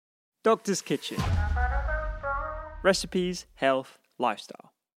Doctor's Kitchen. Recipes, health,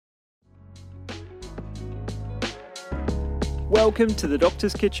 lifestyle. Welcome to the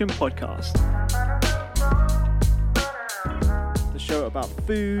Doctor's Kitchen podcast. The show about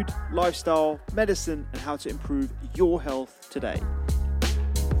food, lifestyle, medicine, and how to improve your health today.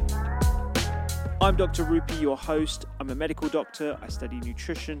 I'm Dr. Rupy, your host. I'm a medical doctor, I study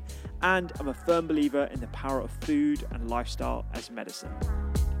nutrition, and I'm a firm believer in the power of food and lifestyle as medicine.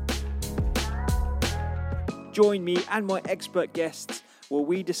 Join me and my expert guests where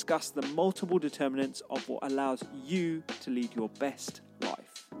we discuss the multiple determinants of what allows you to lead your best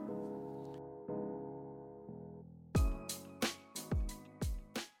life.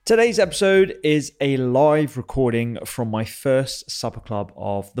 Today's episode is a live recording from my first supper club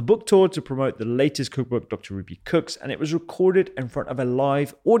of the book tour to promote the latest cookbook, Dr. Rupy Cooks, and it was recorded in front of a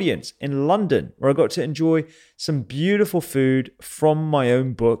live audience in London, where I got to enjoy some beautiful food from my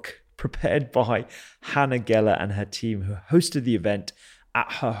own book, prepared by Hanna and her team, who hosted the event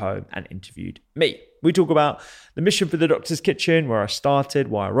at her home and interviewed me. We talk about the mission for the Doctor's Kitchen, where I started,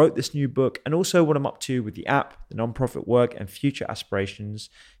 why I wrote this new book, and also what I'm up to with the app, the nonprofit work, and future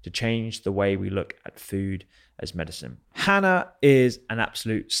aspirations to change the way we look at food as medicine. Hanna is an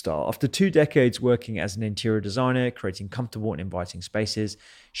absolute star. After 2 decades working as an interior designer, creating comfortable and inviting spaces,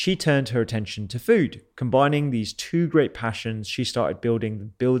 she turned her attention to food. Combining these two great passions, she started building the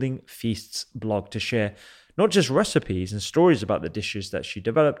Building Feasts blog to share not just recipes and stories about the dishes that she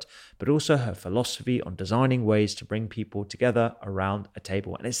developed, but also her philosophy on designing ways to bring people together around a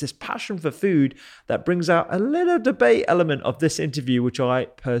table. And it's this passion for food that brings out a little debate element of this interview, which I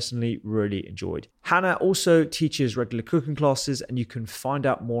personally really enjoyed. Hanna also teaches regular cooking classes, and you can find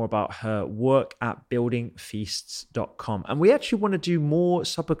out more about her work at buildingfeasts.com. And we actually want to do more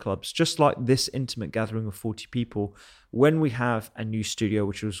supper clubs, just like this intimate gathering of 40 people, when we have a new studio,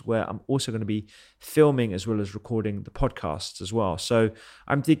 which is where I'm also going to be filming as well as recording the podcasts as well. So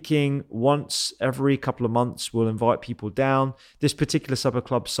I'm thinking once every couple of months, we'll invite people down. This particular supper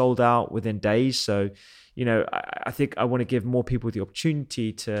club sold out within days. So, you know, I think I want to give more people the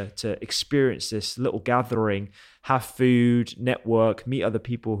opportunity to experience this little gathering, have food, network, meet other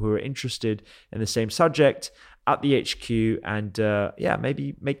people who are interested in the same subject at the HQ, and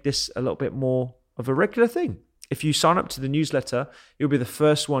maybe make this a little bit more of a regular thing. If you sign up to the newsletter, you'll be the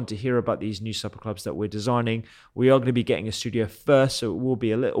first one to hear about these new supper clubs that we're designing. We are going to be getting a studio first, so it will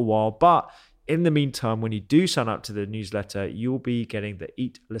be a little while. But in the meantime, when you do sign up to the newsletter, you'll be getting the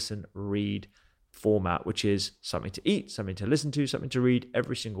Eat, Listen, Read format, which is something to eat, something to listen to, something to read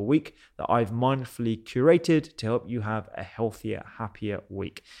every single week that I've mindfully curated to help you have a healthier, happier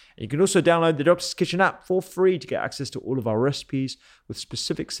week. And you can also download the Doctor's Kitchen app for free to get access to all of our recipes with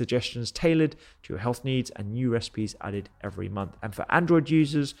specific suggestions tailored to your health needs and new recipes added every month. And for Android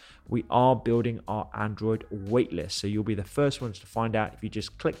users, we are building our Android waitlist. So you'll be the first ones to find out if you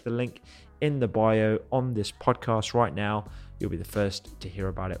just click the link in the bio on this podcast right now. You'll be the first to hear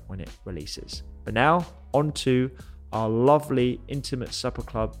about it when it releases. But now, on to our lovely Intimate Supper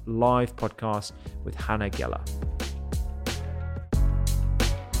Club live podcast with Hanna Geller.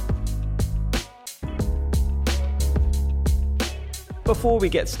 Before we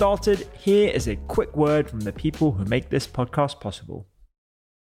get started, here is a quick word from the people who make this podcast possible.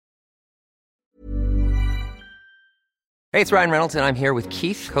 Hey, it's Ryan Reynolds, and I'm here with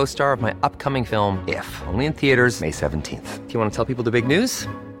Keith, co-star of my upcoming film, If, only in theaters May 17th. Do you want to tell people the big news?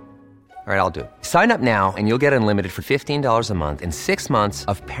 All right, I'll do it. Sign up now and you'll get unlimited for $15 a month and 6 months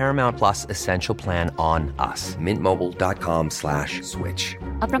of Paramount Plus Essential Plan on us. MintMobile.com/switch.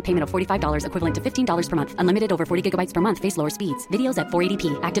 Upfront payment of $45 equivalent to $15 per month. Unlimited over 40 gigabytes per month. Face lower speeds. Videos at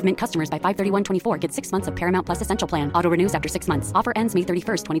 480p. Active Mint customers by 531.24 get 6 months of Paramount Plus Essential Plan. Auto renews after 6 months. Offer ends May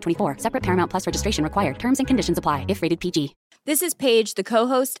 31st, 2024. Separate Paramount Plus registration required. Terms and conditions apply if rated PG. This is Paige, the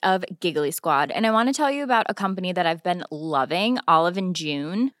co-host of Giggly Squad, and I want to tell you about a company that I've been loving, Olive &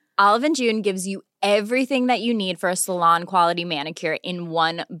 June. Olive & June gives you everything that you need for a salon-quality manicure in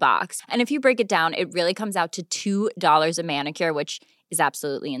one box. And if you break it down, it really comes out to $2 a manicure, which is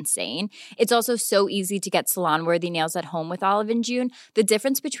absolutely insane. It's also so easy to get salon-worthy nails at home with Olive & June. The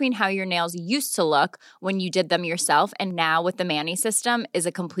difference between how your nails used to look when you did them yourself and now with the Mani system is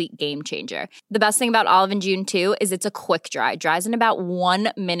a complete game changer. The best thing about Olive & June, too, is it's a quick dry. Dries in about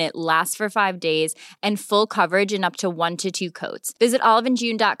 1 minute, lasts for 5 days, and full coverage in up to 1 to 2 coats. Visit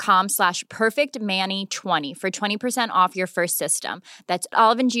oliveandjune.com/perfectmani20 for 20% off your first system. That's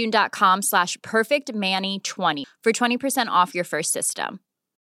oliveandjune.com/perfectmani20 for 20% off your first system.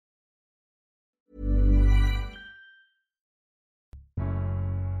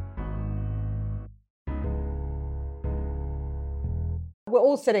 We're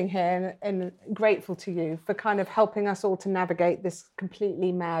all sitting here and grateful to you for kind of helping us all to navigate this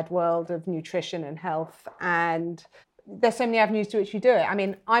completely mad world of nutrition and health. And there's so many avenues to which you do it. I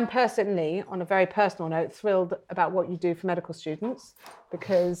mean, I'm personally, on a very personal note, thrilled about what you do for medical students,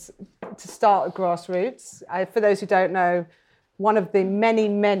 because to start at grassroots, for those who don't know, one of the many,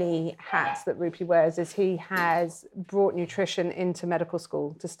 many hats that Rupy wears is he has brought nutrition into medical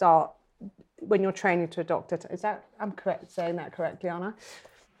school to start when you're training to a doctor. Is that, I'm correct saying that correctly, Anna?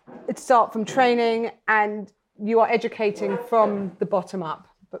 It start from training, and you are educating from the bottom up.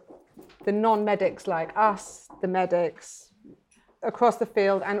 But the non-medics like us, the medics across the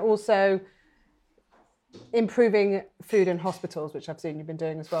field, and also improving food in hospitals, which I've seen you've been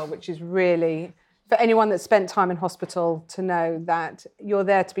doing as well, which is really, for anyone that's spent time in hospital, to know that you're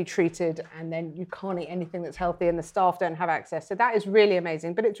there to be treated and then you can't eat anything that's healthy and the staff don't have access. So that is really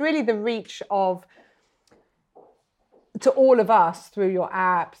amazing. But it's really the reach of, to all of us through your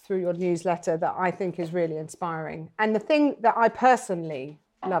app, through your newsletter, that I think is really inspiring. And the thing that I personally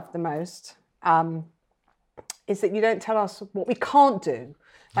love the most is that you don't tell us what we can't do.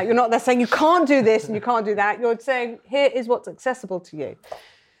 Like, you're not there saying you can't do this and you can't do that. You're saying, here is what's accessible to you.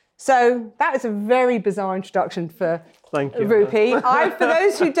 So that is a very bizarre introduction for Thank you, Rupy. For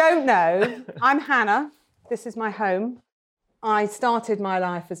those who don't know, I'm Hanna. This is my home. I started my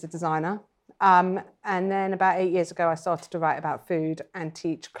life as a designer. And then about 8 years ago, I started to write about food and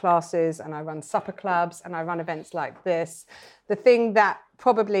teach classes, and I run supper clubs and I run events like this. The thing that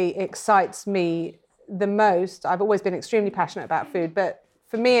probably excites me the most, I've always been extremely passionate about food, but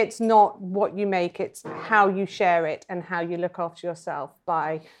for me, it's not what you make, it's how you share it and how you look after yourself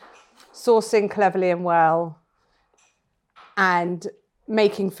by sourcing cleverly and well and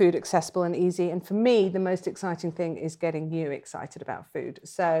making food accessible and easy. And for me, the most exciting thing is getting you excited about food.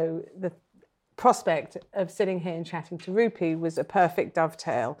 So the prospect of sitting here and chatting to Rupy was a perfect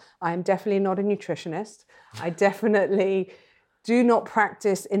dovetail. I am definitely not a nutritionist. I definitely do not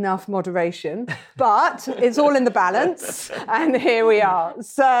practice enough moderation, but it's all in the balance, and here we are.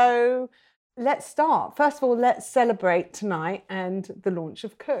 So let's start. First of all, let's celebrate tonight and the launch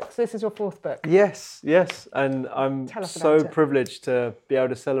of Cooks. This is your fourth book. Yes, and I'm so privileged to be able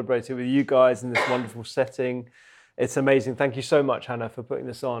to celebrate it with you guys in this wonderful setting. It's amazing. Thank you so much, Hanna, for putting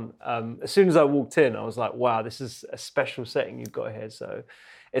this on. As soon as I walked in, I was like, wow, this is a special setting you've got here, so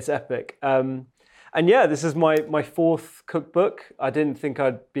it's epic. And yeah, this is my fourth cookbook. I didn't think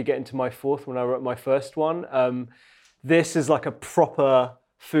I'd be getting to my fourth when I wrote my first one. This is like a proper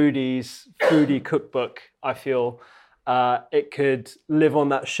foodie cookbook, I feel. It could live on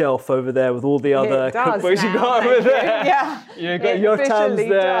that shelf over there with all the other cookbooks you've got over there. Yeah, You've got Yotam's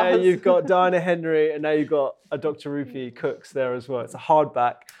there, you've got Diana Henry, and now you've got a Dr. Rupy Cooks there as well. It's a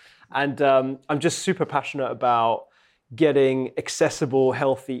hardback. And I'm just super passionate about getting accessible,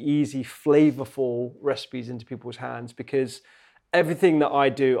 healthy, easy, flavorful recipes into people's hands, because everything that I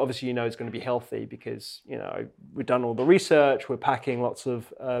do, obviously, is going to be healthy because, we've done all the research, we're packing lots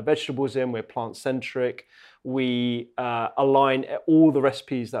of vegetables in, we're plant-centric, we align all the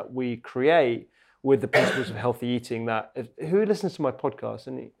recipes that we create with the principles of healthy eating. Who listens to my podcast?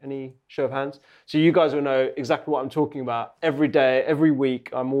 Any show of hands? So you guys will know exactly what I'm talking about. Every day, every week,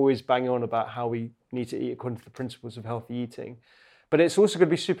 I'm always banging on about how we need to eat according to the principles of healthy eating. But it's also going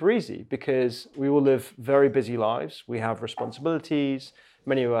to be super easy because we all live very busy lives. We have responsibilities.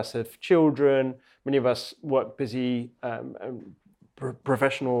 Many of us have children. Many of us work busy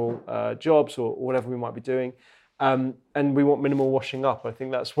professional jobs or whatever we might be doing. And we want minimal washing up. I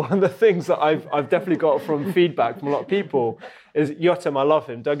think that's one of the things that I've definitely got from feedback from a lot of people is Yotam. I love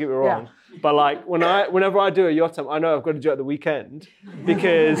him, don't get me wrong. Yeah. But like whenever I do a Yotam, I know I've got to do it at the weekend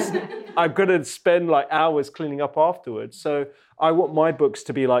because I've got to spend like hours cleaning up afterwards. So I want my books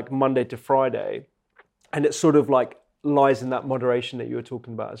to be like Monday to Friday. And it sort of like lies in that moderation that you were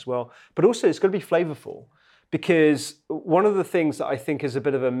talking about as well. But also it's got to be flavorful. Because one of the things that I think is a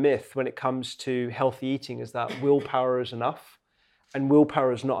bit of a myth when it comes to healthy eating is that willpower is enough and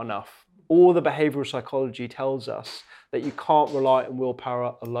willpower is not enough. All the behavioral psychology tells us that you can't rely on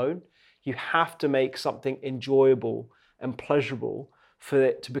willpower alone. You have to make something enjoyable and pleasurable for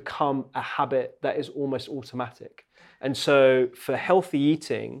it to become a habit that is almost automatic. And so for healthy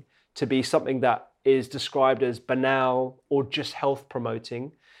eating to be something that is described as banal or just health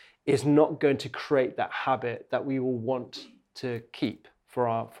promoting is not going to create that habit that we will want to keep for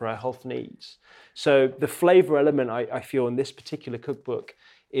our health needs. So the flavor element, I feel, in this particular cookbook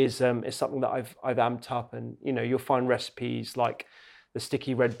is something that I've amped up, and you'll find recipes like the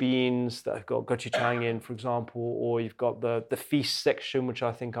sticky red beans that have got gochujang in, for example, or you've got the feast section, which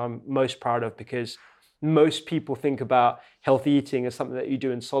I think I'm most proud of because most people think about healthy eating as something that you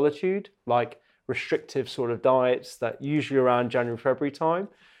do in solitude, like restrictive sort of diets that usually around January, February time.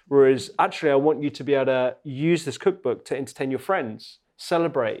 Whereas actually I want you to be able to use this cookbook to entertain your friends,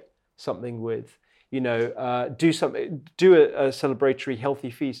 celebrate something with, do a celebratory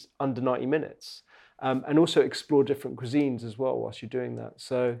healthy feast under 90 minutes. And also explore different cuisines as well whilst you're doing that.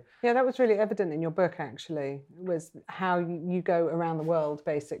 So yeah, that was really evident in your book. Actually, was how you go around the world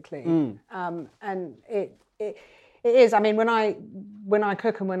basically, and it is. I mean, when I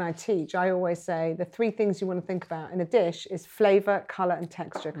cook and when I teach, I always say the three things you want to think about in a dish is flavour, colour, and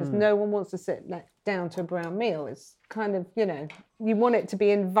texture, because no one wants to sit down to a brown meal. It's kind of, you want it to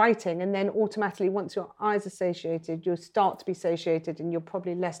be inviting, and then automatically once your eyes are satiated, you'll start to be satiated and you're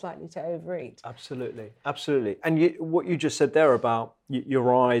probably less likely to overeat. Absolutely. And what you just said there about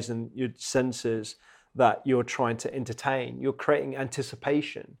your eyes and your senses that you're trying to entertain, you're creating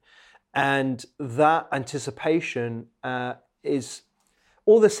anticipation. And that anticipation is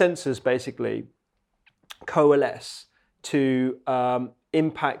all the senses basically coalesce to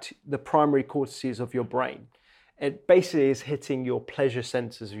impact the primary cortices of your brain. It basically is hitting your pleasure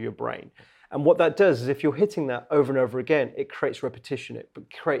senses of your brain. And what that does is if you're hitting that over and over again, it creates repetition, it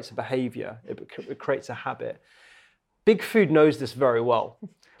creates a behavior, it creates a habit. Big Food knows this very well,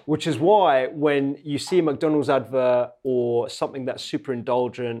 which is why when you see a McDonald's advert or something that's super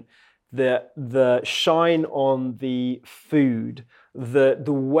indulgent, the shine on the food, the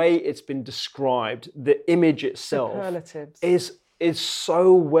way it's been described, the image itself is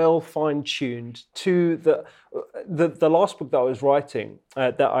so well fine-tuned to the last book that I was writing,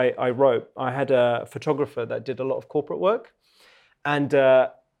 that I wrote. I had a photographer that did a lot of corporate work, and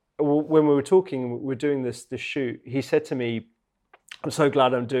when we were talking, we were doing this shoot, he said to me, I'm so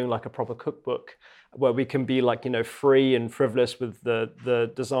glad I'm doing like a proper cookbook where we can be like, free and frivolous with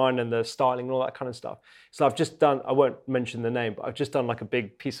the design and the styling and all that kind of stuff. So I've just done, I won't mention the name, but I've just done like a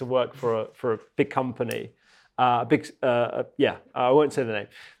big piece of work for a big company. I won't say the name,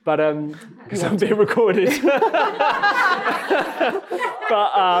 but because I'm being recorded.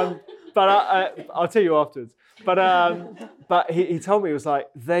 I'll tell you afterwards. But he told me, it was like,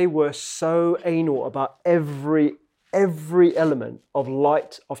 they were so anal about every element of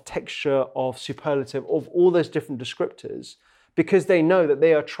light, of texture, of superlative, of all those different descriptors, because they know that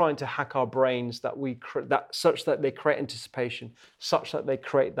they are trying to hack our brains, such that they create anticipation, such that they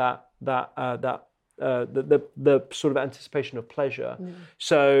create the sort of anticipation of pleasure.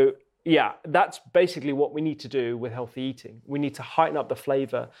 So yeah, that's basically what we need to do with healthy eating. We need to heighten up the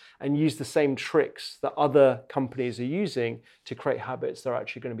flavor and use the same tricks that other companies are using to create habits that are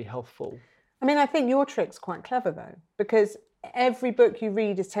actually going to be healthful. I mean, I think your trick's quite clever though, because every book you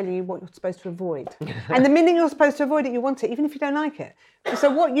read is telling you what you're supposed to avoid. And the minute you're supposed to avoid it, you want it, even if you don't like it.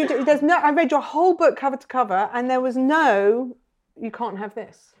 So what you do, I read your whole book cover to cover, and there was you can't have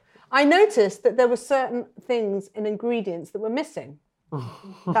this. I noticed that there were certain things and ingredients that were missing.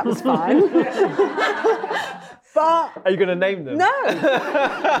 That was fine. But are you going to name them? No.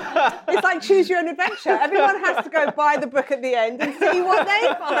 It's like choose your own adventure. Everyone has to go buy the book at the end and see what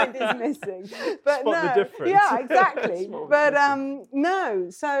they find is missing. But spot the difference. Yeah, exactly. But no.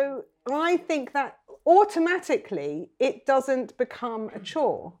 So I think that automatically it doesn't become a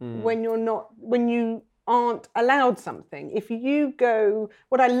chore when you aren't allowed something. If you go,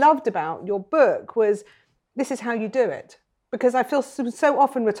 what I loved about your book was this is how you do it. Because I feel so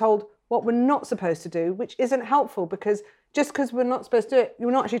often we're told what we're not supposed to do, which isn't helpful, because just because we're not supposed to do it,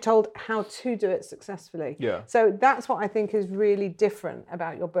 you're not actually told how to do it successfully. Yeah. So that's what I think is really different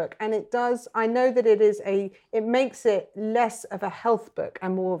about your book. And I know that it makes it less of a health book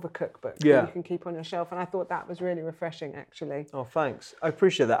and more of a cookbook that you can keep on your shelf. And I thought that was really refreshing, actually. Oh, thanks. I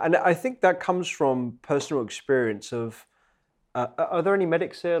appreciate that. And I think that comes from personal experience of, are there any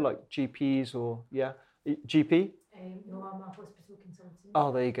medics here, like GPs or, GP? No, I'm a hospital consultant.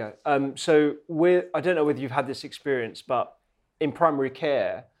 Oh, there you go. So I don't know whether you've had this experience, but in primary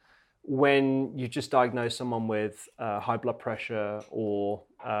care, when you just diagnose someone with high blood pressure or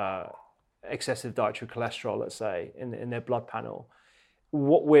excessive dietary cholesterol, let's say, in their blood panel,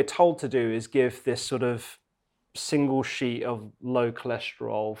 what we're told to do is give this sort of single sheet of low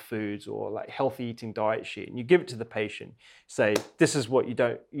cholesterol foods or like healthy eating diet sheet, and you give it to the patient, say, this is what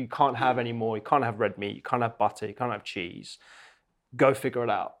you can't have anymore, you can't have red meat, you can't have butter, you can't have cheese, go figure it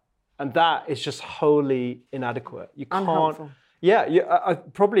out. And that is just wholly inadequate. You can't. Unhelpful. Yeah,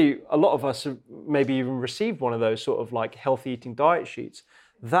 probably a lot of us have maybe even received one of those sort of like healthy eating diet sheets.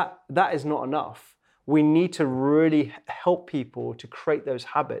 That is not enough. We need to really help people to create those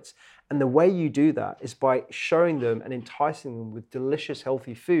habits And the way you do that is by showing them and enticing them with delicious,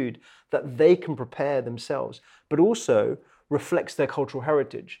 healthy food that they can prepare themselves, but also reflects their cultural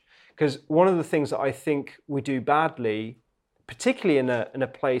heritage. Because one of the things that I think we do badly, particularly in a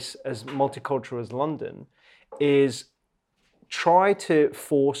place as multicultural as London, is try to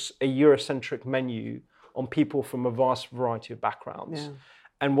force a Eurocentric menu on people from a vast variety of backgrounds. Yeah.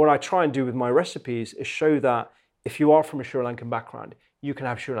 And what I try and do with my recipes is show that if you are from a Sri Lankan background, you can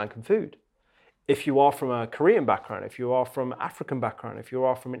have Sri Lankan food. If you are from a Korean background, if you are from an African background, if you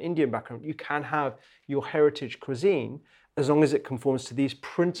are from an Indian background, you can have your heritage cuisine as long as it conforms to these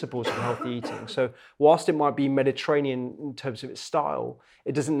principles of healthy eating. So whilst it might be Mediterranean in terms of its style,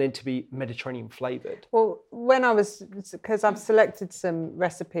 it doesn't need to be Mediterranean flavored. Well, because I've selected some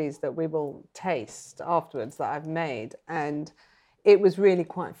recipes that we will taste afterwards that I've made, and it was really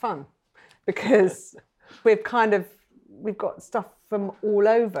quite fun because we've got stuff from all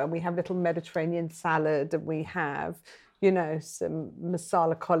over. We have little Mediterranean salad, and we have, some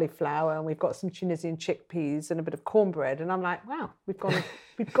masala cauliflower, and we've got some Tunisian chickpeas and a bit of cornbread. And I'm like, wow,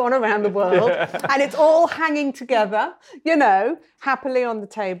 we've gone around the world, and it's all hanging together, happily on the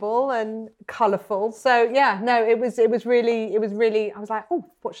table and colourful. So yeah, no, it was really. I was like,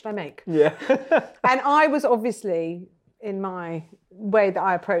 oh, what should I make? Yeah. And I was obviously, in my way that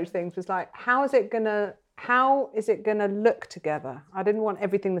I approach things, was like, how is it gonna look together? I didn't want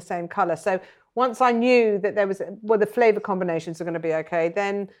everything the same colour. So once I knew that the flavour combinations are going to be okay,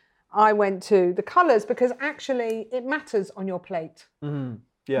 then I went to the colours, because actually it matters on your plate. Mm-hmm.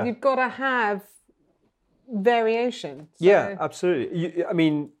 Yeah. You've got to have variation. So. Yeah, absolutely.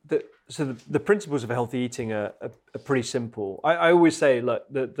 The principles of healthy eating are pretty simple. I always say, look,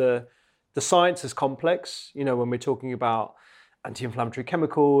 the science is complex. When we're talking about anti-inflammatory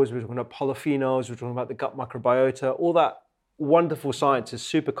chemicals, we're talking about polyphenols, we're talking about the gut microbiota, all that wonderful science is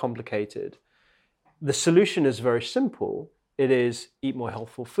super complicated. The solution is very simple. It is eat more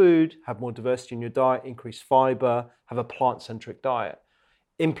healthful food, have more diversity in your diet, increase fiber, have a plant-centric diet.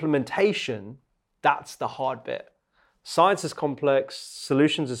 Implementation, that's the hard bit. Science is complex,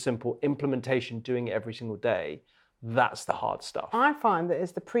 solutions are simple, implementation, doing it every single day, that's the hard stuff. I find that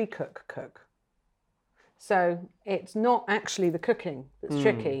it's the pre-cook. So it's not actually the cooking that's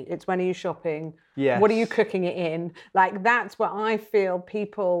tricky. It's when are you shopping? Yes. What are you cooking it in? Like, that's what I feel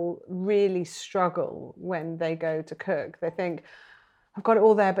people really struggle when they go to cook. They think, I've got it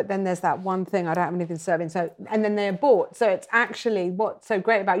all there, but then there's that one thing, I don't have anything serving. So, and then they abort. So it's actually, what's so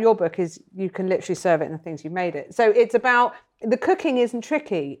great about your book is you can literally serve it in the things you've made it. So it's about, the cooking isn't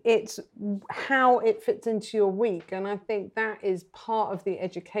tricky. It's how it fits into your week. And I think that is part of the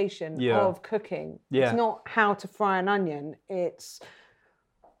education of cooking. Yeah. It's not how to fry an onion. It's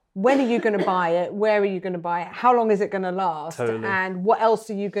when are you going to buy it? Where are you going to buy it? How long is it going to last? Totally. And what else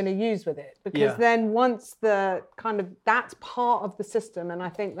are you going to use with it? Because then once that's part of the system. And I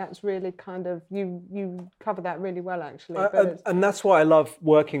think that's really kind of, you cover that really well, actually. And that's why I love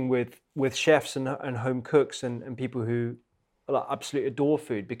working with chefs and home cooks and people who absolutely adore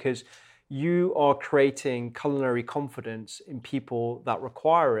food, because you are creating culinary confidence in people that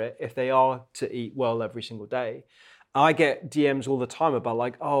require it if they are to eat well every single day. I get DMs all the time about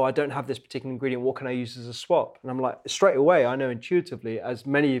like, oh, I don't have this particular ingredient, what can I use as a swap? And I'm like, straight away, I know intuitively, as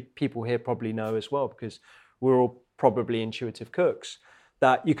many people here probably know as well, because we're all probably intuitive cooks,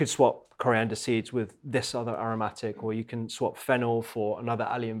 that you could swap coriander seeds with this other aromatic, or you can swap fennel for another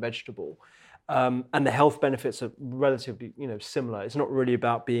allium vegetable. And the health benefits are relatively, similar. It's not really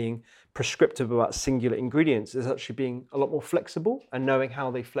about being prescriptive about singular ingredients. It's actually being a lot more flexible and knowing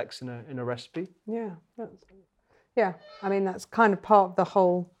how they flex in a recipe. Yeah, I mean, that's kind of part of the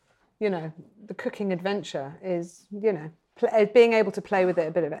whole, the cooking adventure is, being able to play with it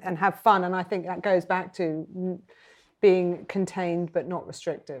a bit of it and have fun. And I think that goes back to being contained but not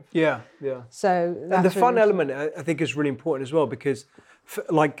restrictive. Yeah. So and the fun element, I think, is really important as well, because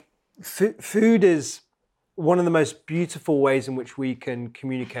food is one of the most beautiful ways in which we can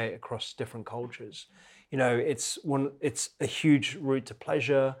communicate across different cultures. It's a huge route to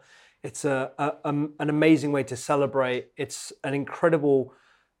pleasure. It's an amazing way to celebrate. It's an incredible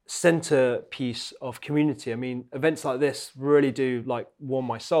centerpiece of community. I mean, events like this really do warm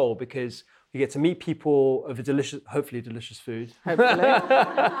my soul, because you get to meet people of hopefully delicious food. Hopefully.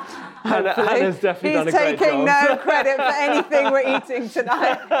 Hanna's definitely done a great job. He's taking no credit for anything we're eating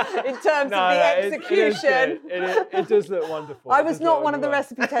tonight in terms of the execution. It does look wonderful. I was not one of the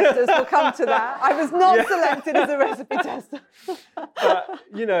recipe testers. We'll come to that. I was not selected as a recipe tester. But,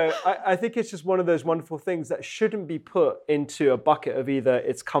 I think it's just one of those wonderful things that shouldn't be put into a bucket of either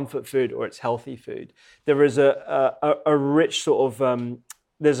it's comfort food or it's healthy food. There is a rich sort of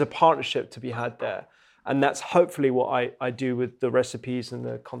there's a partnership to be had there. And that's hopefully what I do with the recipes and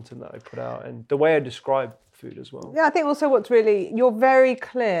the content that I put out and the way I describe food as well. Yeah, I think also you're very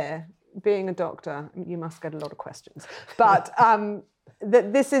clear, being a doctor, you must get a lot of questions, but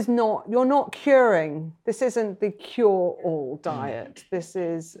that this is not, you're not curing, this isn't the cure-all diet. This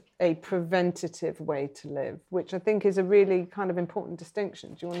is a preventative way to live, which I think is a really kind of important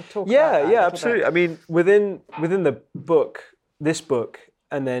distinction. Do you want to talk about that? Yeah, absolutely. I mean, within the book, this book,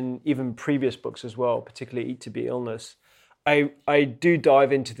 and then even previous books as well, particularly Eat to Beat Illness, I do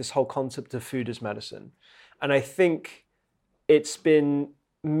dive into this whole concept of food as medicine. And I think it's been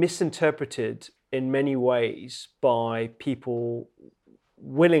misinterpreted in many ways by people,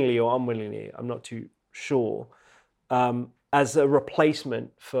 willingly or unwillingly, I'm not too sure, as a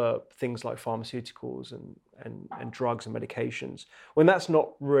replacement for things like pharmaceuticals and drugs and medications, when that's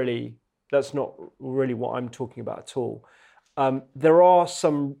not really what I'm talking about at all. There are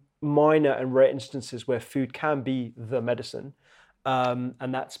some minor and rare instances where food can be the medicine,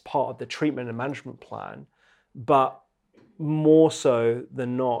 and that's part of the treatment and management plan. But more so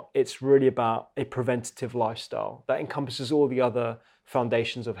than not, it's really about a preventative lifestyle that encompasses all the other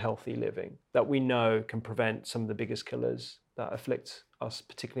foundations of healthy living that we know can prevent some of the biggest killers that afflict us,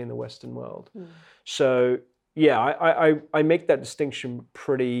 particularly in the Western world. So yeah, I make that distinction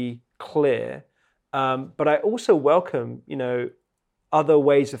pretty clear. But I also welcome, other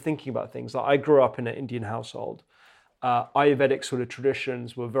ways of thinking about things. Like I grew up in an Indian household. Ayurvedic sort of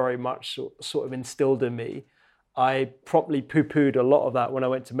traditions were very much sort of instilled in me. I promptly poo-pooed a lot of that when I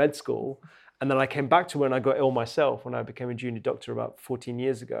went to med school. And then I came back to when I got ill myself, when I became a junior doctor about 14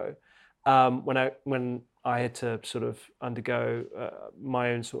 years ago, when I had to sort of undergo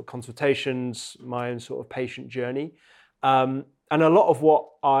my own sort of consultations, my own sort of patient journey. And a lot of what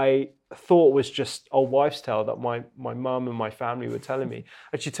I thought was just old wives' tale that my mum and my family were telling me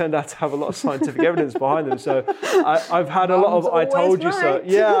actually turned out to have a lot of scientific evidence behind them. So I've had a lot of I told you so.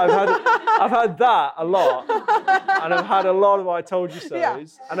 Yeah, I've had that a lot, and I've had a lot of I told you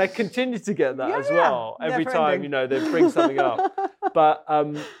so's, and I continue to get that as well every time they bring something up. But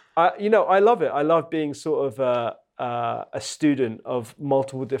I love it. I love being sort of a student of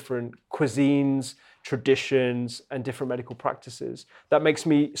multiple different cuisines, traditions, and different medical practices. That makes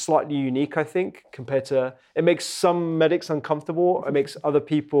me slightly unique, I think, compared to, it makes some medics uncomfortable. It makes other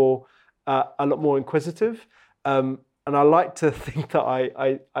people a lot more inquisitive. And I like to think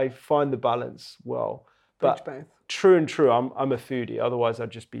that I find the balance well. But both. True, I'm a foodie. Otherwise, I'd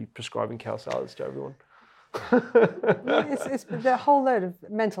just be prescribing kale salads to everyone. It's a whole load of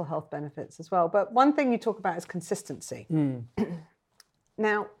mental health benefits as well. But one thing you talk about is consistency.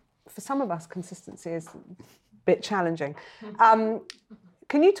 Now, for some of us, consistency is a bit challenging.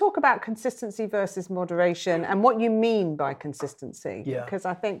 Can you talk about consistency versus moderation and what you mean by consistency? Yeah. Because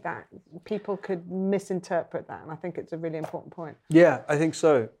I think that people could misinterpret that, and I think it's a really important point. Yeah, I think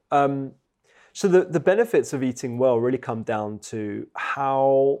so. So the benefits of eating well really come down to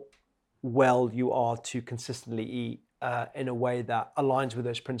how well you are to consistently eat in a way that aligns with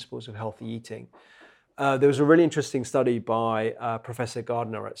those principles of healthy eating. There was a really interesting study by Professor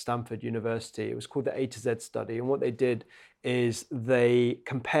Gardner at Stanford University. It was called the A to Z study. And what they did is they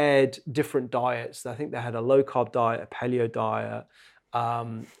compared different diets. I think they had a low-carb diet, a paleo diet,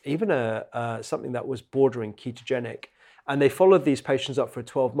 even something that was bordering ketogenic. And they followed these patients up for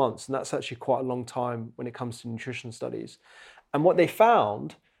 12 months. And that's actually quite a long time when it comes to nutrition studies. And what they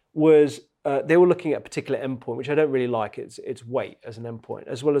found was they were looking at a particular endpoint, which I don't really like. It's weight as an endpoint,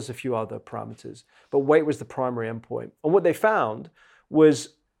 as well as a few other parameters. But weight was the primary endpoint. And what they found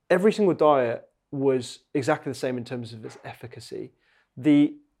was every single diet was exactly the same in terms of its efficacy.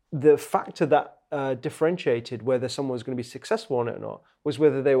 The factor that differentiated whether someone was going to be successful on it or not was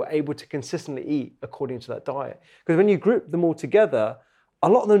whether they were able to consistently eat according to that diet. Because when you group them all together, a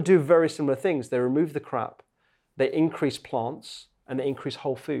lot of them do very similar things. They remove the crap, they increase plants, and they increase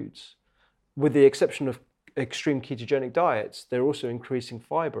whole foods. With the exception of extreme ketogenic diets, they're also increasing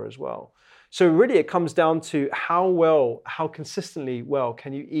fiber as well. So really it comes down to how consistently well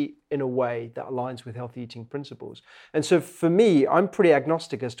can you eat in a way that aligns with healthy eating principles. And so for me, I'm pretty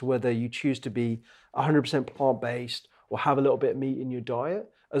agnostic as to whether you choose to be 100% plant-based or have a little bit of meat in your diet,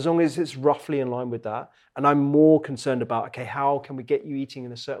 as long as it's roughly in line with that. And I'm more concerned about, okay, how can we get you eating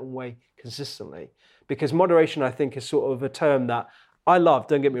in a certain way consistently? Because moderation, I think, is sort of a term that I love,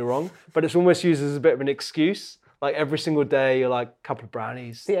 don't get me wrong, but it's almost used as a bit of an excuse. like every single day, you're like a couple of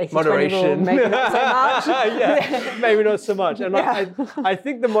brownies, The 80-20 moderation. rule, maybe not so much. Yeah, maybe not so much. And I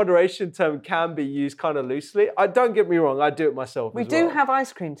think the moderation term can be used kind of loosely. Don't get me wrong, I do it myself We as do well. have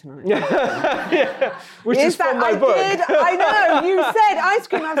ice cream tonight. Yeah, which is from my book. I know, you said ice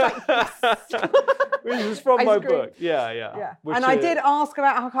cream. I was like, yes. Which is from Ice my cream. book. Yeah. Yeah. Which And I did ask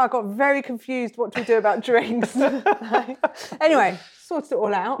about alcohol. I got very confused what to do about drinks. Anyway, sorted it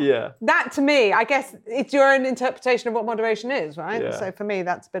all out. Yeah. That to me, I guess it's your own interpretation of what moderation is, right? Yeah. So for me,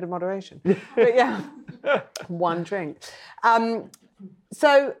 that's a bit of moderation. But yeah, one drink.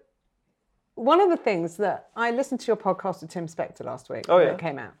 So one of the things that I listened to your podcast with Tim Spector last week when it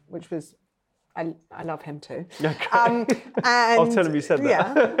came out, which was, I love him too. Okay. And, I'll tell him you said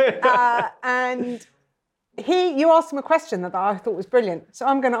that. Yeah. And you asked him a question that I thought was brilliant. So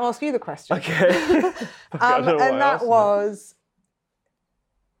I'm going to ask you the question. Okay. And that was,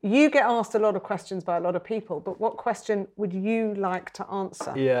 you get asked a lot of questions by a lot of people, but what question would you like to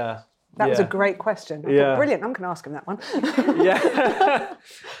answer? Yeah. That was a great question. I thought, brilliant, I'm going to ask him that one.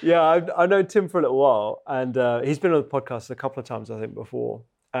 Yeah, I've known Tim for a little while, and he's been on the podcast a couple of times, I think, before.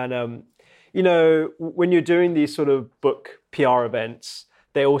 And, you know, when you're doing these sort of book PR events,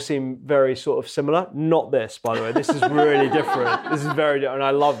 they all seem very sort of similar. Not this, by the way. This is really different. This is very different, and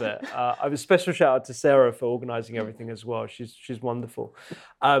I love it. I have a special shout out to Sarah for organising everything as well. She's wonderful.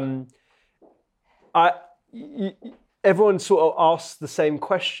 Everyone sort of asks the same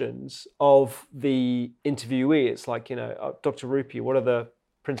questions of the interviewee. It's like, you know, Dr. Rupy, what are the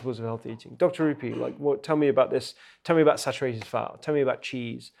principles of healthy eating? Dr. Rupy, like, tell me about this. Tell me about saturated fat. Tell me about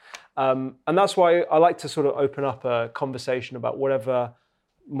cheese. And that's why I like to sort of open up a conversation about whatever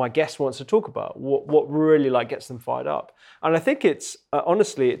my guest wants to talk about, what really like gets them fired up. And I think it's,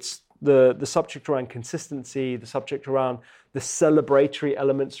 honestly, it's the subject around consistency, the subject around the celebratory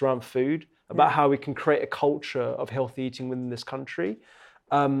elements around food, about how we can create a culture of healthy eating within this country.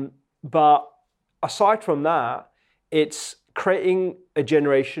 But aside from that, it's creating a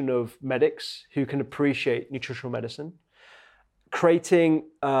generation of medics who can appreciate nutritional medicine, creating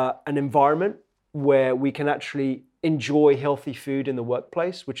an environment where we can actually enjoy healthy food in the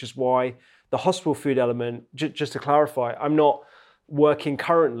workplace, which is why the hospital food element, just to clarify, I'm not working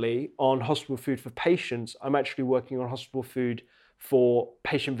currently on hospital food for patients. I'm actually working on hospital food for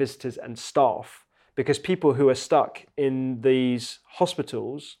patient visitors and staff, because people who are stuck in these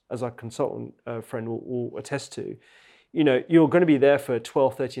hospitals, as our consultant friend will attest to, you know, you're going to be there for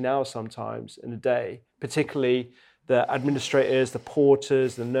 12, 13 hours sometimes in a day, particularly the administrators, the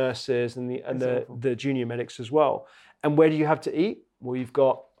porters, the nurses, and the junior medics as well. And where do you have to eat? Well, you've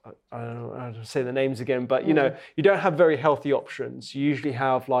got, I don't know how to say the names again, but you know, you don't have very healthy options. You usually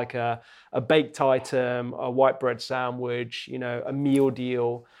have like a baked item, a white bread sandwich, you know, a meal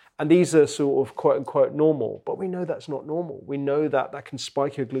deal. And these are sort of quote unquote normal, but we know that's not normal. We know that that can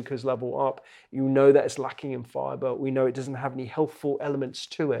spike your glucose level up. You know that it's lacking in fiber. We know it doesn't have any healthful elements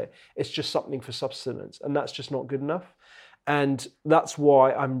to it. It's just something for subsistence, and that's just not good enough. And that's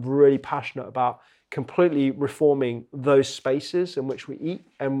why I'm really passionate about completely reforming those spaces in which we eat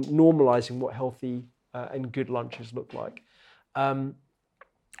and normalizing what healthy and good lunches look like.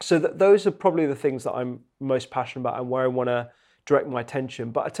 So those are probably the things that I'm most passionate about and where I want to direct my attention.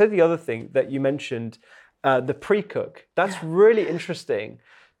 But I tell you the other thing that you mentioned, the pre-cook. That's really interesting,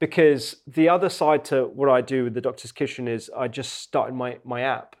 because the other side to what I do with the Doctor's Kitchen is I just started my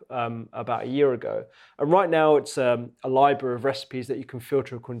app about a year ago. And right now it's a library of recipes that you can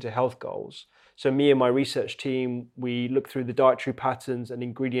filter according to health goals. So me and my research team, we look through the dietary patterns and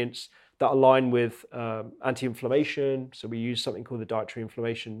ingredients that align with anti-inflammation. So we use something called the Dietary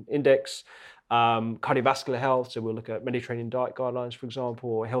Inflammation Index. Cardiovascular health, so we'll look at Mediterranean diet guidelines, for example,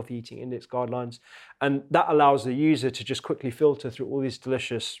 or healthy eating index guidelines. And that allows the user to just quickly filter through all these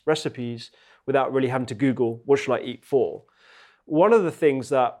delicious recipes without really having to Google, what should I eat for? One of the things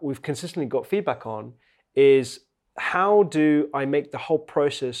that we've consistently got feedback on is, how do I make the whole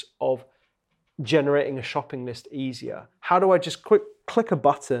process of generating a shopping list easier? How do I just click a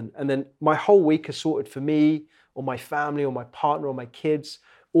button and then my whole week is sorted for me or my family or my partner or my kids?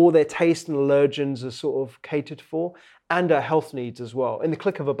 All their taste and allergens are sort of catered for, and our health needs as well, in the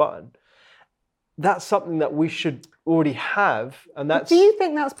click of a button. That's something that we should already have, and that's... Do you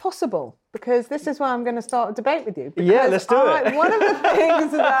think that's possible? Because this is why I'm going to start a debate with you. Yeah, let's do it. One of the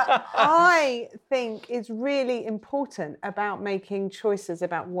things that I think is really important about making choices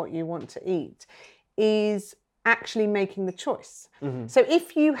about what you want to eat is actually making the choice. Mm-hmm. So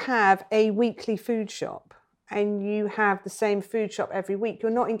if you have a weekly food shop, and you have the same food shop every week,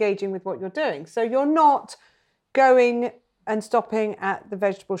 you're not engaging with what you're doing. So you're not going and stopping at the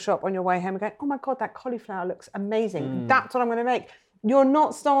vegetable shop on your way home and going, oh my God, that cauliflower looks amazing. That's what I'm going to make. You're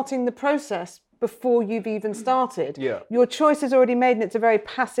not starting the process before you've even started. Yeah. Your choice is already made and it's a very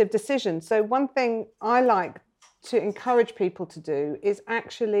passive decision. So one thing I like to encourage people to do is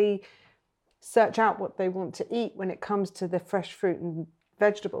actually search out what they want to eat when it comes to the fresh fruit and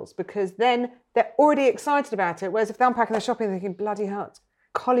vegetables, because then they're already excited about it. Whereas if they're unpacking their shopping, they're thinking, bloody hell, it's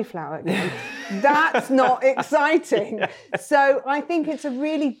cauliflower again. That's not exciting. Yeah. So I think it's a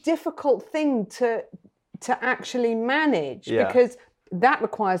really difficult thing to actually manage because that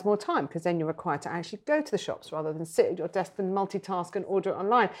requires more time, because then you're required to actually go to the shops rather than sit at your desk and multitask and order it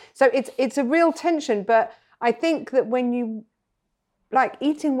online. So it's a real tension. But I think that when you, like,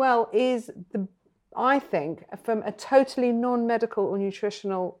 eating well is I think from a totally non-medical or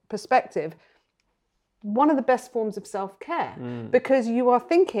nutritional perspective, one of the best forms of self-care, because you are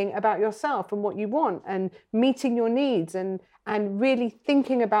thinking about yourself and what you want and meeting your needs and really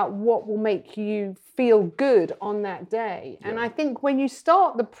thinking about what will make you feel good on that day. Yeah. And I think when you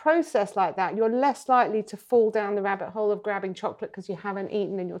start the process like that, you're less likely to fall down the rabbit hole of grabbing chocolate because you haven't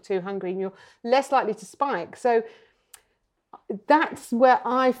eaten and you're too hungry, and you're less likely to spike. So that's where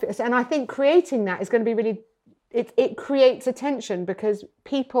I feel. And I think creating that is going to be really, it creates a tension because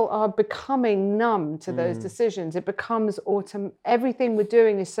people are becoming numb to those decisions. It becomes everything we're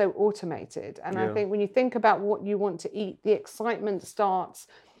doing is so automated. And I think when you think about what you want to eat, the excitement starts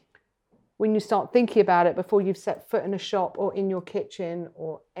when you start thinking about it before you've set foot in a shop or in your kitchen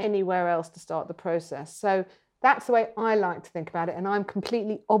or anywhere else to start the process. So that's the way I like to think about it. And I'm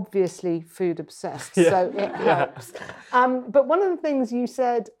completely obviously food obsessed, so it helps. But one of the things you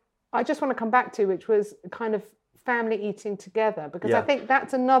said, I just want to come back to, which was kind of family eating together, because I think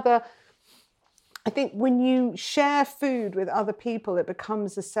that's another, I think when you share food with other people, it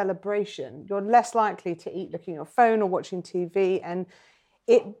becomes a celebration. You're less likely to eat looking at your phone or watching TV, and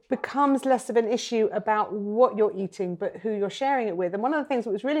it becomes less of an issue about what you're eating, but who you're sharing it with. And one of the things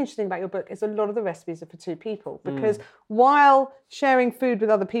that was really interesting about your book is a lot of the recipes are for two people, because while sharing food with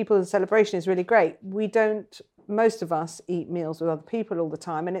other people as a celebration is really great, most of us eat meals with other people all the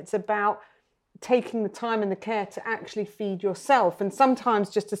time. And it's about taking the time and the care to actually feed yourself, and sometimes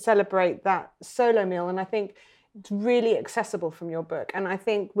just to celebrate that solo meal. And I think it's really accessible from your book. And I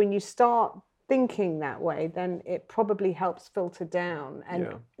think when you start thinking that way, then it probably helps filter down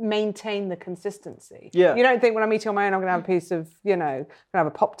and maintain the consistency. Yeah. You don't think when I'm eating on my own, I'm going to have a piece of, I'm going to have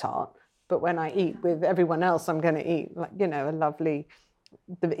a Pop-Tart, but when I eat with everyone else, I'm going to eat a lovely,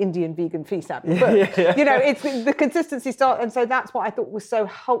 the Indian vegan feast out of the book. It's the consistency start. And so that's what I thought was so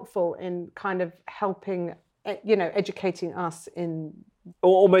helpful in kind of helping, educating us in.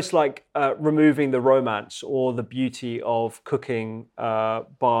 Almost like removing the romance or the beauty of cooking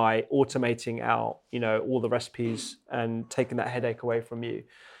by automating out, all the recipes and taking that headache away from you.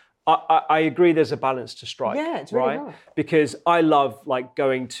 I agree there's a balance to strike. Yeah, it's really hard. Because I love like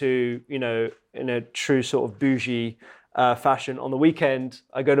going to, in a true sort of bougie fashion on the weekend.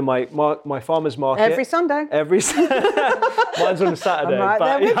 I go to my farmer's market. Every Sunday. Mine's on a Saturday. I'm right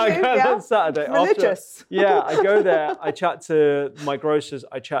there with you, I go on Saturday. Religious. I go there. I chat to my grocers.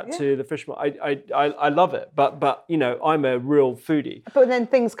 I chat to the fishermen. I love it. But I'm a real foodie. But then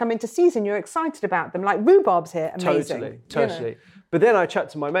things come into season. You're excited about them. Like rhubarb's here. Amazing. Totally. But then I chat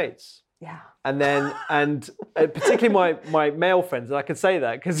to my mates. Yeah. And particularly my male friends, and I can say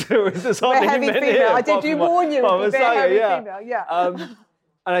that because there's hardly heavy many female. here. I did you warn you. Heavy female. Yeah. And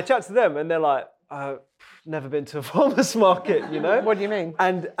I chat to them, and they're like, never been to a farmer's market, What do you mean?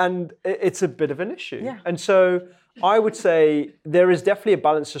 And it's a bit of an issue. Yeah. And so I would say there is definitely a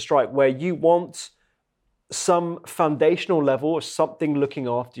balance to strike where you want some foundational level of something looking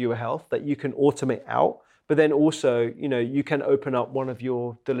after your health that you can automate out. But then also, you can open up one of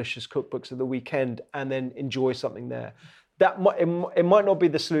your delicious cookbooks at the weekend and then enjoy something there. It might not be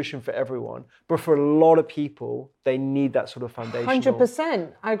the solution for everyone, but for a lot of people, they need that sort of foundation.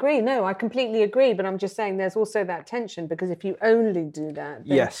 100%. I agree. No, I completely agree. But I'm just saying there's also that tension, because if you only do that.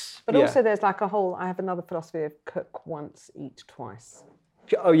 Then, but also there's like I have another philosophy of cook once, eat twice.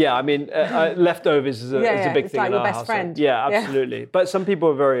 Oh yeah, I mean, leftovers is a big it's thing like in your our best household. friend. Yeah, absolutely. But some people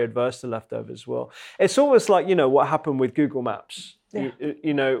are very adverse to leftovers as well. It's almost like, what happened with Google Maps.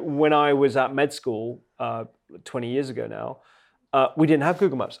 Yeah. When I was at med school 20 years ago now, we didn't have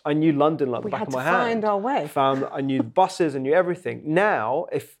Google Maps. I knew London like the back of my hand. We had to find our way. I knew the buses, I knew everything. Now,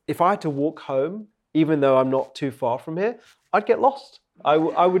 if I had to walk home, even though I'm not too far from here, I'd get lost. I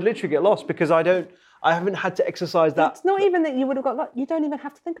would literally get lost because I haven't had to exercise that. It's not even that you would have got lost. You don't even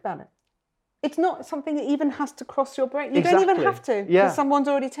have to think about it. it's not something that even has to cross your brain. You don't even have to, because someone's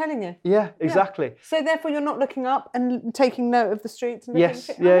already telling you. Yeah, exactly. Yeah. So therefore, you're not looking up and taking note of the streets. And Yes,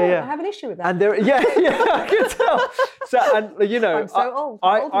 I have an issue with that. And there, I can tell. So, and you know, I'm so old.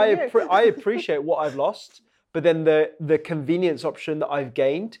 I appreciate what I've lost, but then the convenience option that I've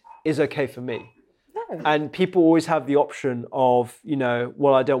gained is okay for me. No. And people always have the option of, you know,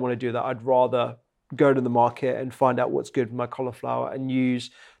 well, I don't want to do that. I'd rather go to the market and find out what's good for my cauliflower and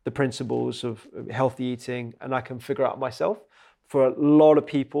use the principles of healthy eating, and I can figure out myself. For a lot of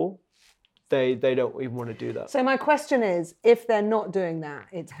people, they don't even want to do that. So my question is, if they're not doing that,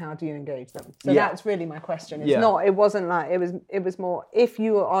 it's how do you engage them? So that's really my question. It's not, it wasn't like, it was more, if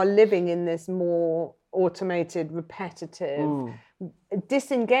you are living in this more automated, repetitive,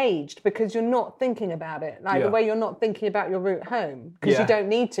 disengaged, because you're not thinking about it, like the way you're not thinking about your route home, because you don't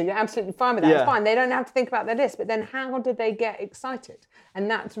need to. You're absolutely fine with that. It's fine. They don't have to think about their list. But then how do they get excited? And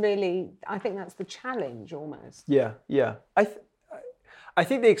that's really, I think that's the challenge almost. Yeah. I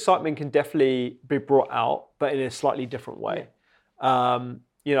think the excitement can definitely be brought out, but in a slightly different way.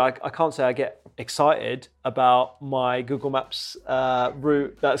 You know, I can't say I get excited about my Google Maps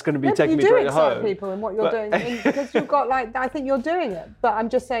route that's going to be taking me straight home. You do excite people in what you're doing, because you've got like, I think you're doing it. But I'm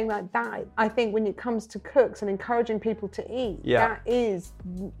just saying like that, I think when it comes to cooks and encouraging people to eat, that is,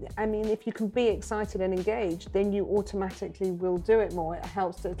 I mean, if you can be excited and engaged, then you automatically will do it more. It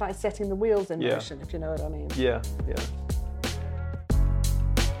helps, it's like setting the wheels in motion, if you know what I mean. Yeah.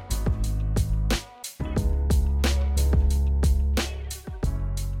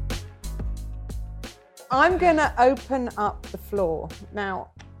 I'm going to open up the floor. Now,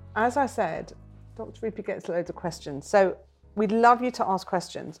 as I said, Dr. Rupy gets loads of questions. So we'd love you to ask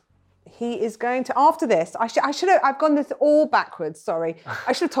questions. He is going to, after this, I've gone this all backwards, sorry.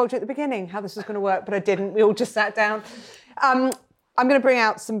 I should have told you at the beginning how this was going to work, but I didn't. We all just sat down. I'm going to bring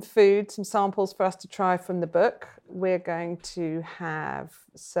out some food, some samples for us to try from the book. We're going to have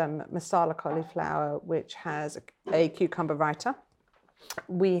some masala cauliflower, which has a cucumber raita.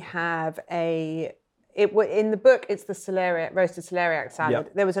 We have in the book, it's the roasted celeriac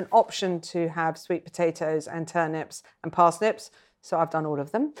salad. There was an option to have sweet potatoes and turnips and parsnips, so I've done all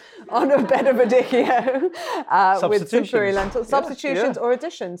of them on a bed of radicchio with some puri lentils. Substitutions or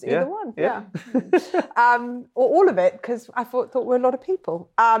additions, either one. Or all of it, because I thought we're a lot of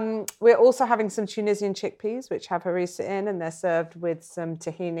people. We're also having some Tunisian chickpeas, which have harissa in, and they're served with some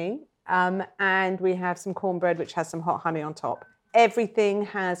tahini. And we have some cornbread, which has some hot honey on top. Everything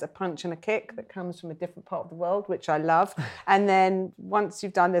has a punch and a kick that comes from a different part of the world, which I love. And then once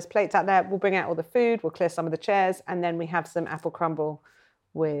you've done this plates out there, we'll bring out all the food, we'll clear some of the chairs, and then we have some apple crumble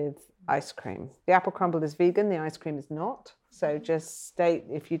with ice cream. The apple crumble is vegan, the ice cream is not. So just state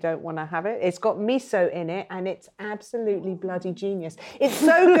if you don't want to have it. It's got miso in it, and it's absolutely bloody genius. It's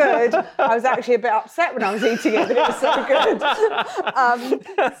so good. I was actually a bit upset when I was eating it, but it was so good.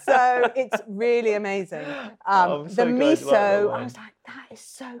 So it's really amazing. The miso, I was like, that is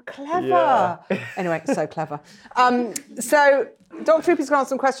so clever. Anyway, it's so clever. So Dr. Rupy's going to answer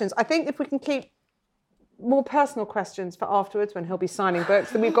some questions. I think if we can keep more personal questions for afterwards when he'll be signing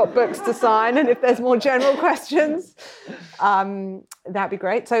books, then we've got books to sign, and if there's more general questions, that'd be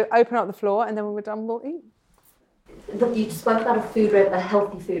great. So open up the floor, and then when we're done, we'll eat. Look, you spoke about a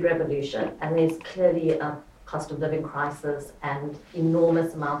healthy food revolution, and there's clearly a cost of living crisis and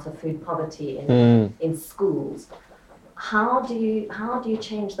enormous amounts of food poverty in schools. How do you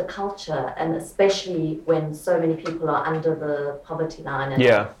change the culture, and especially when so many people are under the poverty line and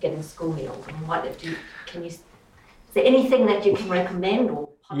not getting school meals? I mean, is there anything that you can recommend or?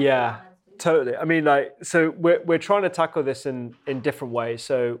 Totally. I mean, so we're trying to tackle this in different ways.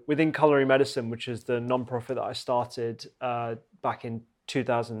 So within Culinary Medicine, which is the non-profit that I started back in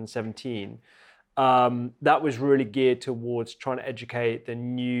 2017, that was really geared towards trying to educate the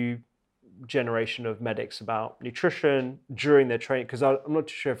new generation of medics about nutrition during their training, because I'm not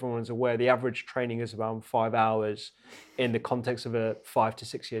too sure if everyone's aware, the average training is around 5 hours in the context of a 5 to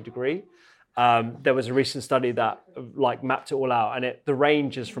 6 year degree. There was a recent study that mapped it all out, and the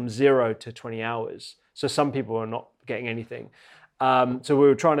range is from 0 to 20 hours. So some people are not getting anything. So we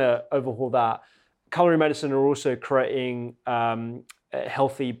were trying to overhaul that. Culinary Medicine are also creating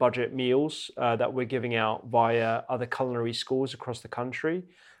healthy budget meals that we're giving out via other culinary schools across the country.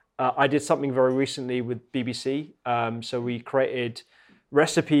 I did something very recently with BBC. So we created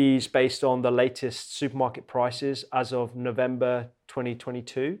recipes based on the latest supermarket prices as of November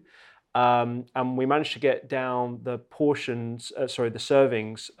 2022. And we managed to get down the portions, the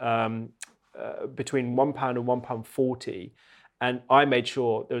servings between £1 and £1.40. And I made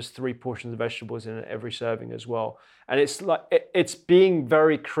sure there was 3 portions of vegetables in every serving as well. And it's like, it's being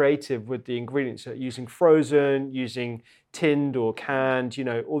very creative with the ingredients, using frozen, using tinned or canned,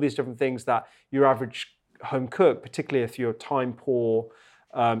 all these different things that your average home cook, particularly if you're time poor,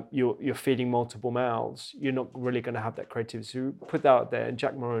 you're feeding multiple mouths, you're not really going to have that creativity. So put that out there. And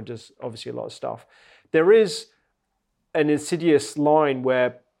Jack Morrow does obviously a lot of stuff. There is an insidious line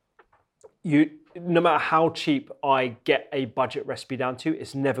where no matter how cheap I get a budget recipe down to,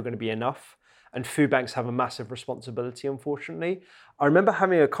 it's never going to be enough. And food banks have a massive responsibility, unfortunately. I remember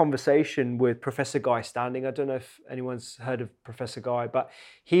having a conversation with Professor Guy Standing. I don't know if anyone's heard of Professor Guy, but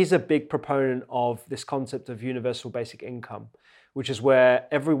he's a big proponent of this concept of universal basic income, which is where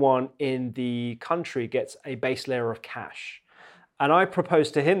everyone in the country gets a base layer of cash. And I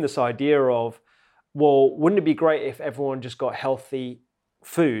proposed to him this idea of, well, wouldn't it be great if everyone just got healthy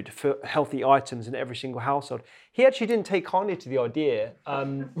food, for healthy items in every single household? He actually didn't take kindly to the idea.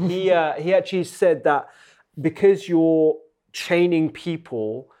 He actually said that because you're chaining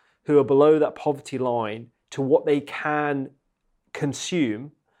people who are below that poverty line to what they can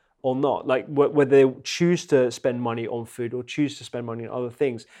consume or not, like whether they choose to spend money on food or choose to spend money on other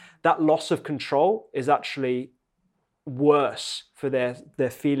things, that loss of control is actually worse for their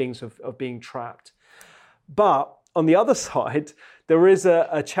feelings of being trapped. But on the other side, there is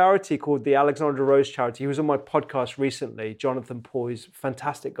a charity called the Alexandra Rose Charity. He was on my podcast recently, Jonathan Paul. He's a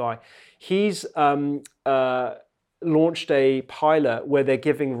fantastic guy. He's launched a pilot where they're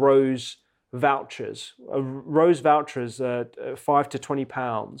giving Rose vouchers. Rose vouchers are £5 to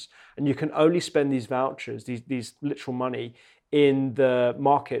 £20, and you can only spend these vouchers, these literal money, in the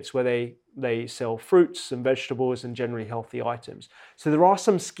markets where they sell fruits and vegetables and generally healthy items. So there are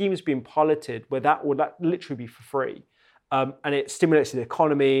some schemes being piloted where that would literally be for free. And it stimulates the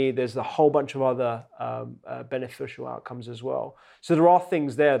economy. There's a whole bunch of other beneficial outcomes as well. So there are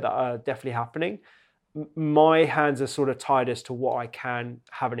things there that are definitely happening. My hands are sort of tied as to what I can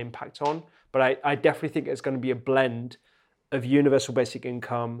have an impact on, but I definitely think it's going to be a blend of universal basic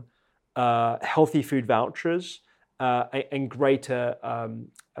income, healthy food vouchers, and greater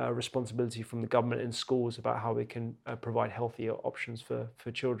responsibility from the government and schools about how we can provide healthier options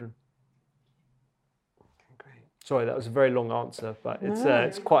for children. Sorry, that was a very long answer, but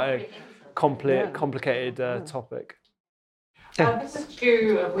it's quite a complicated topic. This is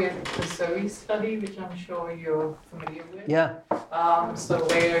due with the Zoe study, which I'm sure you're familiar with. Yeah. So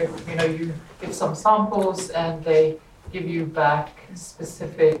where you give some samples and they give you back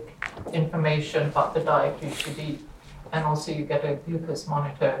specific information about the diet you should eat, and also you get a glucose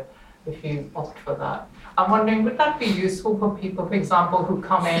monitor if you opt for that. I'm wondering, would that be useful for people, for example, who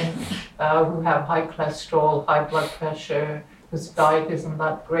come in who have high cholesterol, high blood pressure, whose diet isn't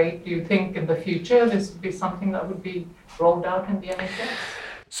that great? Do you think in the future this would be something that would be rolled out in the NHS?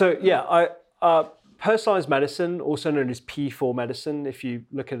 So yeah, personalized medicine, also known as P4 medicine, if you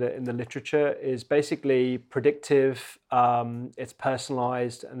look at it in the literature, is basically predictive, it's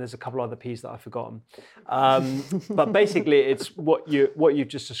personalized, and there's a couple other P's that I've forgotten. But basically it's what you've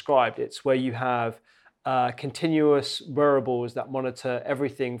just described. It's where you have continuous wearables that monitor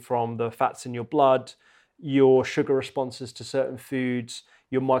everything from the fats in your blood, your sugar responses to certain foods,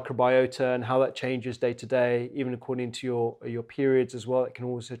 your microbiota and how that changes day to day, even according to your periods as well. It can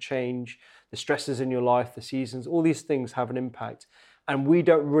also change the stresses in your life, the seasons, all these things have an impact. And we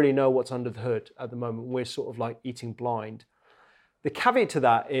don't really know what's under the hood at the moment. We're sort of like eating blind. The caveat to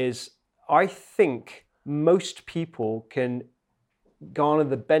that is, I think most people can garner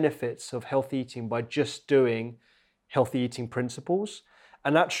the benefits of healthy eating by just doing healthy eating principles.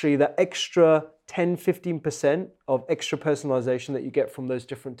 And actually that extra 10-15% of extra personalization that you get from those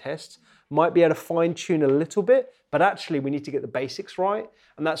different tests might be able to fine tune a little bit, but actually we need to get the basics right.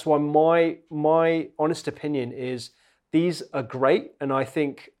 And that's why my honest opinion is these are great. And I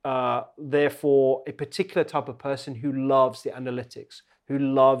think therefore a particular type of person who loves the analytics, who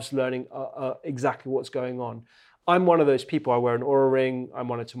loves learning exactly what's going on. I'm one of those people. I wear an Oura ring, I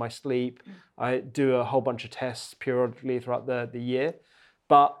monitor my sleep, I do a whole bunch of tests periodically throughout the year.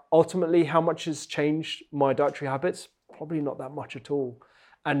 But ultimately, how much has changed my dietary habits? Probably not that much at all.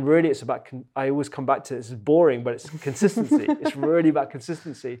 And really, it's about, I always come back to this is boring, but it's consistency. It's really about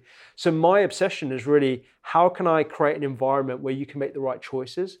consistency. So my obsession is really, how can I create an environment where you can make the right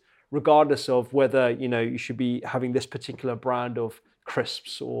choices, regardless of whether you should be having this particular brand of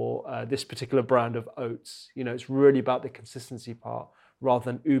crisps or this particular brand of oats. It's really about the consistency part rather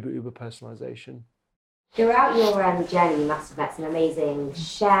than uber personalization. Throughout your journey, you must have met some amazing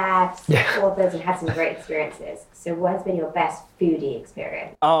chefs, authors, and had some great experiences. So what has been your best foodie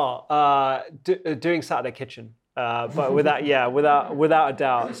experience? Doing Saturday Kitchen. But without a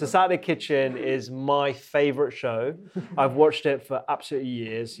doubt. So Saturday Kitchen is my favourite show. I've watched it for absolutely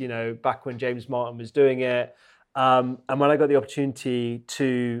years, back when James Martin was doing it. And when I got the opportunity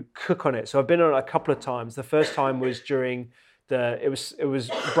to cook on it. So I've been on it a couple of times. The first time was during it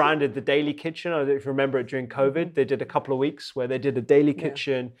was branded the Daily Kitchen. I don't know if you remember it during COVID. They did a couple of weeks where they did a Daily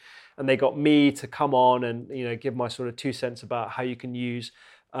Kitchen, and they got me to come on and give my sort of 2 cents about how you can use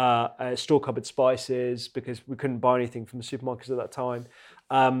store cupboard spices, because we couldn't buy anything from the supermarkets at that time.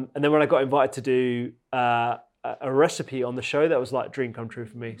 And then when I got invited to do a recipe on the show, that was like a dream come true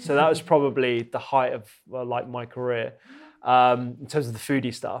for me. So that was probably the height of my career in terms of the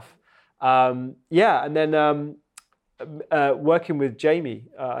foodie stuff. And then working with Jamie,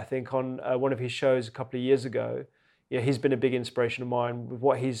 I think on one of his shows a couple of years ago, he's been a big inspiration of mine with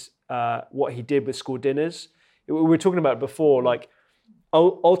what he did with school dinners. We were talking about it before, like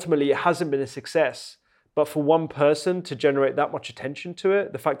ultimately it hasn't been a success, but for one person to generate that much attention to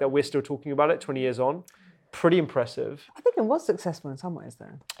it, the fact that we're still talking about it 20 years on, pretty impressive. I think it was successful in some ways,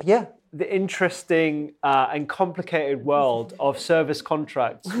 though. Yeah, the interesting and complicated world of service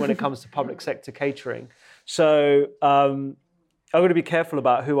contracts when it comes to public sector catering. So I'm going to be careful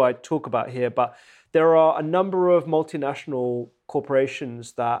about who I talk about here, but there are a number of multinational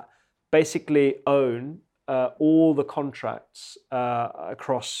corporations that basically own all the contracts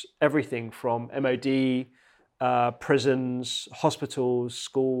across everything from MOD, prisons, hospitals,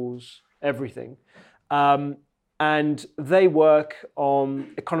 schools, everything. And they work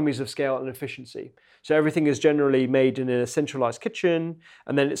on economies of scale and efficiency. So everything is generally made in a centralized kitchen,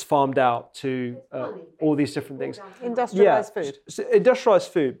 and then it's farmed out to all these different things. Industrialized food. So industrialized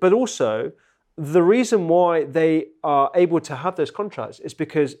food, but also the reason why they are able to have those contracts is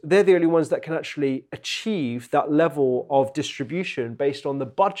because they're the only ones that can actually achieve that level of distribution based on the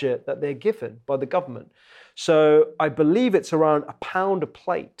budget that they're given by the government. So I believe it's around £1 a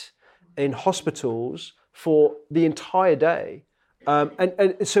plate in hospitals for the entire day.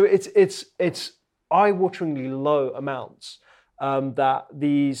 And so it's eye-wateringly low amounts that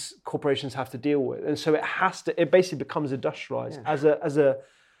these corporations have to deal with. And so it basically becomes industrialized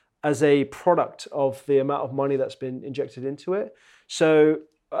as a product of the amount of money that's been injected into it. So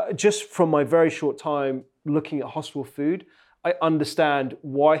just from my very short time looking at hospital food, I understand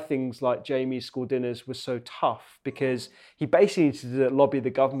why things like Jamie's school dinners were so tough, because he basically needed to lobby the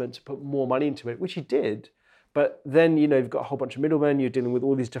government to put more money into it, which he did. But then, you've got a whole bunch of middlemen, you're dealing with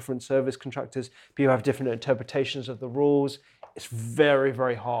all these different service contractors, people have different interpretations of the rules. It's very,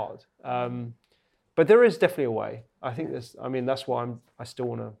 very hard. But there is definitely a way. I think that's why I still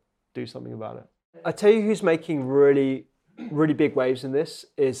want to do something about it. I tell you who's making really, really big waves in this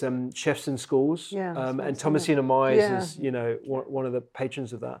is Chefs in Schools. And Thomasina Mize is, one of the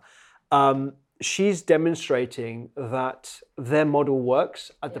patrons of that. She's demonstrating that their model works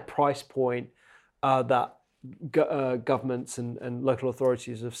at the price point that governments and local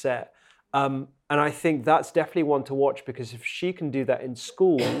authorities have set. And I think that's definitely one to watch, because if she can do that in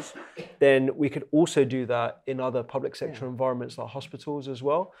schools, then we could also do that in other public sector environments like hospitals as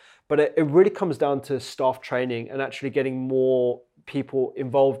well. But it really comes down to staff training and actually getting more people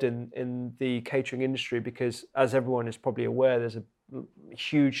involved in the catering industry, because as everyone is probably aware, there's a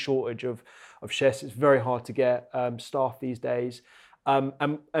huge shortage of chefs. It's very hard to get staff these days.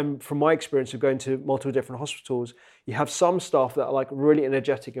 And from my experience of going to multiple different hospitals, you have some staff that are like really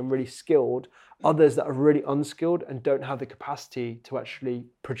energetic and really skilled, others that are really unskilled and don't have the capacity to actually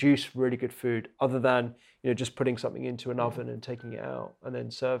produce really good food, other than just putting something into an oven and taking it out and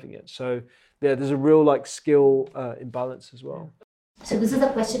then serving it. So there's a real skill imbalance as well. So this is a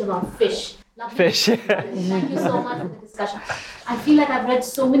question about fish. Fish. Thank you so much for the discussion. I feel like I've read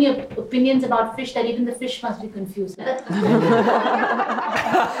so many opinions about fish that even the fish must be confused. That's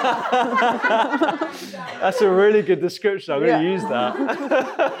a really good description. I'm going to use that.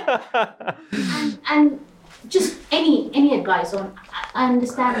 and just any advice on, I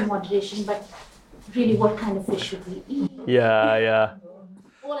understand moderation, but really what kind of fish should we eat? Yeah.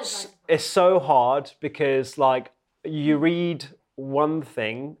 It's so hard because you read one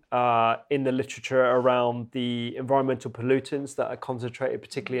thing in the literature around the environmental pollutants that are concentrated,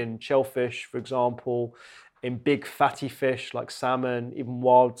 particularly in shellfish, for example, in big fatty fish like salmon, even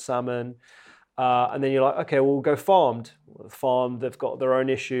wild salmon. And then you're like, okay, we'll go farmed. Farmed, they've got their own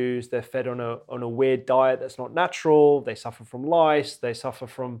issues. They're fed on a weird diet that's not natural. They suffer from lice. They suffer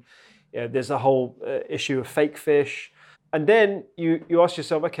from, there's a whole issue of fake fish. And then you ask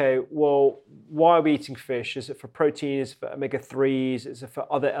yourself, okay, well, why are we eating fish? Is it for protein? Is it for omega-3s? Is it for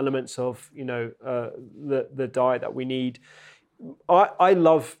other elements of, the diet that we need? I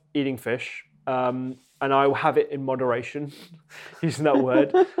love eating fish. and I will have it in moderation, using that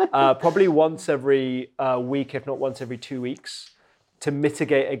word, probably once every week, if not once every 2 weeks, to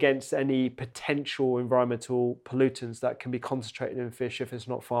mitigate against any potential environmental pollutants that can be concentrated in fish if it's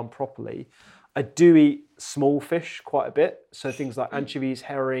not farmed properly. I do eat small fish quite a bit, so things like anchovies,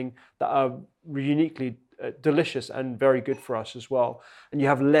 herring, that are uniquely delicious and very good for us as well. And you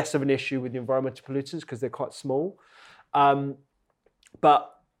have less of an issue with the environmental pollutants because they're quite small.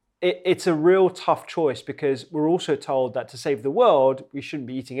 But it's a real tough choice because we're also told that to save the world, we shouldn't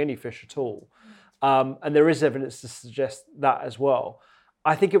be eating any fish at all. And there is evidence to suggest that as well.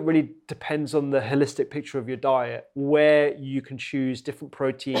 I think it really depends on the holistic picture of your diet, where you can choose different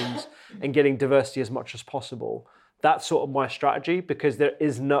proteins and getting diversity as much as possible. That's sort of my strategy, because there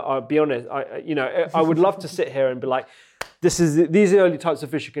is no, I'll be honest, I would love to sit here and be like, these are the only types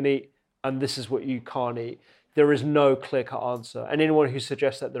of fish you can eat, and this is what you can't eat. There is no clear-cut answer. And anyone who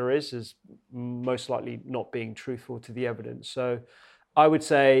suggests that there is most likely not being truthful to the evidence. So I would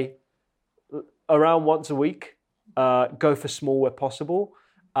say around once a week, go for small where possible.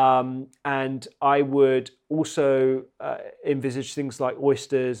 And I would also envisage things like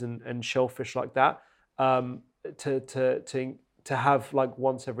oysters and shellfish like that to have like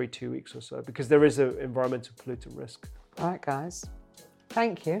once every 2 weeks or so, because there is an environmental pollutant risk. All right, guys.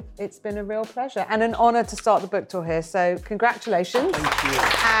 Thank you. It's been a real pleasure and an honour to start the book tour here. So congratulations. Thank you.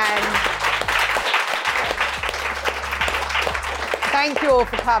 And thank you all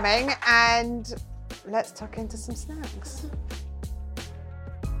for coming. And let's tuck into some snacks.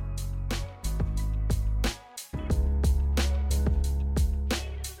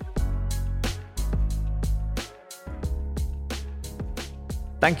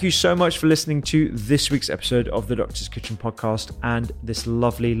 Thank you so much for listening to this week's episode of the Doctor's Kitchen podcast and this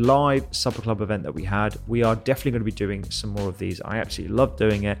lovely live supper club event that we had. We are definitely going to be doing some more of these. I absolutely love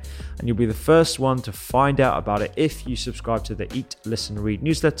doing it, and you'll be the first one to find out about it if you subscribe to the Eat, Listen, Read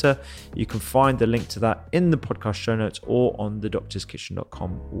newsletter. You can find the link to that in the podcast show notes or on the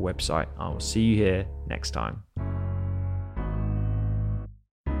doctorskitchen.com website. I will see you here next time.